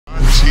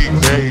Hey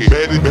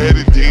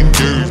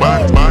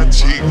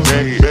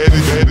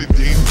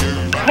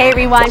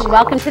everyone,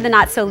 welcome to the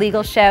Not So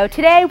Legal Show.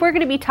 Today we're going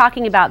to be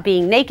talking about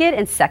being naked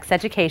and sex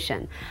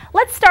education.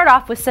 Let's start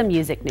off with some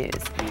music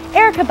news.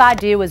 Erykah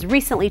Badu was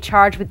recently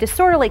charged with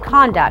disorderly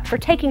conduct for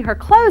taking her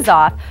clothes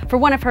off for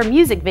one of her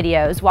music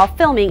videos while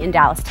filming in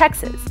Dallas,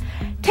 Texas.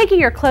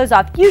 Taking your clothes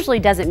off usually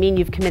doesn't mean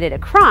you've committed a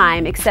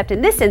crime, except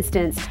in this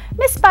instance,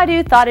 Miss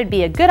Badu thought it'd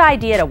be a good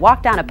idea to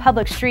walk down a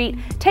public street,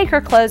 take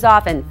her clothes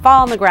off, and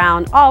fall on the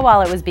ground, all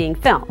while it was being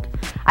filmed.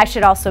 I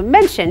should also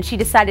mention she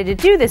decided to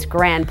do this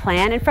grand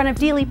plan in front of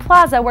Dealey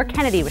Plaza where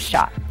Kennedy was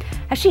shot.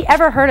 Has she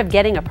ever heard of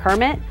getting a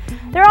permit?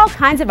 There are all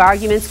kinds of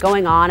arguments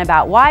going on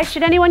about why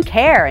should anyone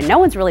care, and no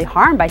one's really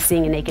harmed by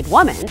seeing a naked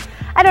woman.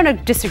 I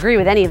don't disagree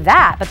with any of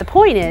that, but the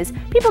point is,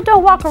 people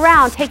don't walk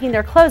around taking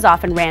their clothes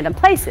off in random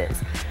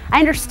places. I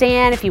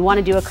understand if you want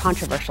to do a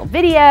controversial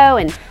video,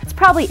 and it's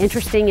probably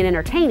interesting and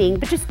entertaining,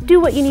 but just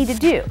do what you need to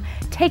do.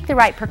 Take the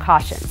right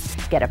precautions.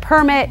 Get a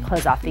permit,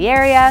 close off the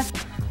area.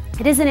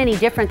 It isn't any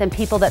different than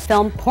people that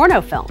film porno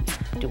films.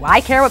 Do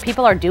I care what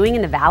people are doing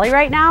in the Valley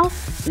right now?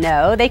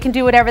 No, they can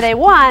do whatever they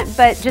want,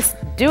 but just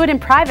do it in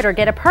private or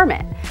get a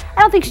permit.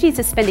 I don't think she needs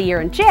to spend a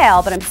year in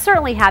jail, but I'm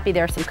certainly happy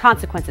there are some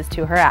consequences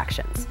to her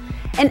actions.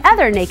 In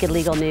other naked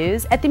legal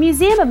news, at the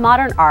Museum of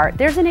Modern Art,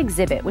 there's an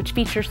exhibit which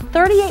features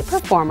 38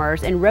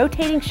 performers in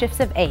rotating shifts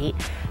of 8,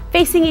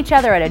 facing each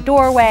other at a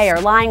doorway or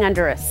lying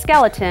under a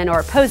skeleton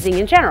or posing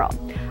in general.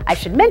 I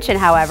should mention,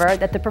 however,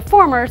 that the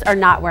performers are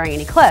not wearing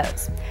any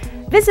clothes.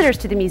 Visitors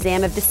to the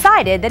museum have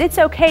decided that it's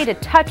okay to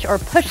touch or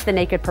push the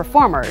naked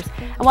performers,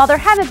 and while there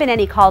haven't been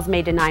any calls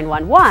made to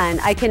 911,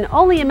 I can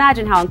only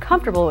imagine how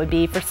uncomfortable it would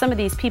be for some of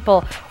these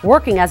people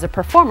working as a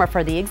performer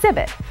for the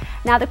exhibit.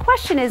 Now the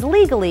question is,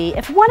 legally,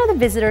 if one of the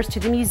visitors to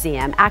the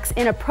museum acts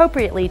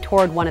inappropriately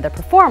toward one of the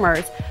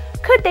performers,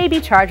 could they be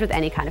charged with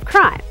any kind of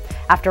crime?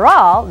 After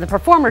all, the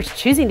performers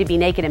choosing to be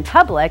naked in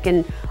public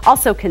and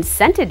also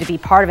consented to be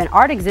part of an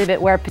art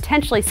exhibit where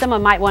potentially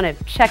someone might want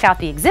to check out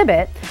the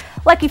exhibit.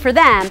 Lucky for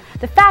them,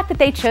 the fact that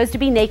they chose to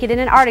be naked in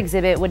an art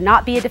exhibit would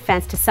not be a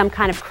defense to some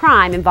kind of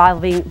crime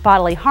involving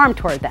bodily harm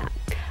toward them.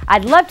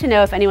 I'd love to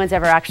know if anyone's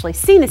ever actually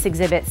seen this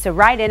exhibit, so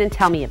write in and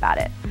tell me about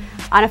it.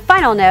 On a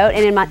final note,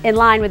 and in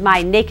line with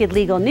my naked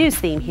legal news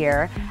theme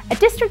here, a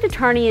district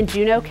attorney in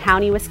Juneau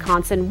County,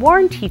 Wisconsin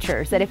warned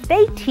teachers that if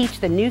they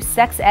teach the new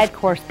sex ed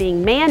course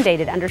being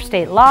mandated under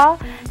state law,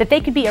 that they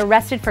could be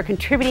arrested for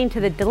contributing to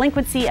the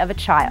delinquency of a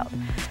child.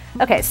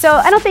 Okay, so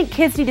I don't think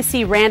kids need to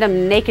see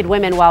random naked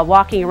women while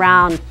walking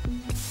around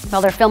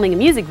while they're filming a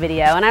music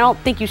video, and I don't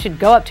think you should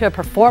go up to a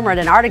performer at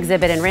an art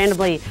exhibit and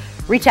randomly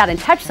reach out and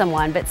touch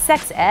someone, but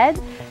sex ed?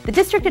 The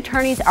district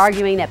attorney is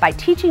arguing that by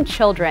teaching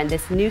children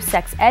this new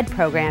sex ed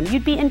program,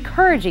 you'd be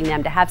encouraging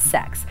them to have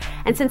sex.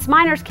 And since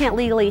minors can't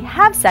legally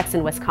have sex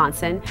in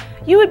Wisconsin,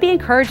 you would be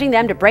encouraging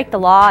them to break the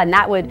law, and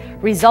that would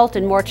result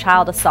in more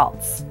child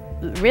assaults.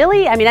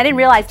 Really? I mean, I didn't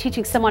realize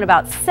teaching someone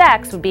about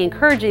sex would be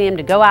encouraging them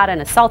to go out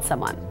and assault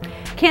someone.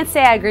 Can't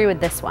say I agree with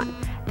this one.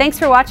 Thanks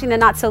for watching the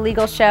Not So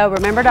Legal Show.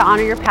 Remember to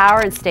honor your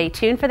power and stay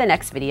tuned for the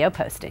next video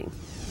posting.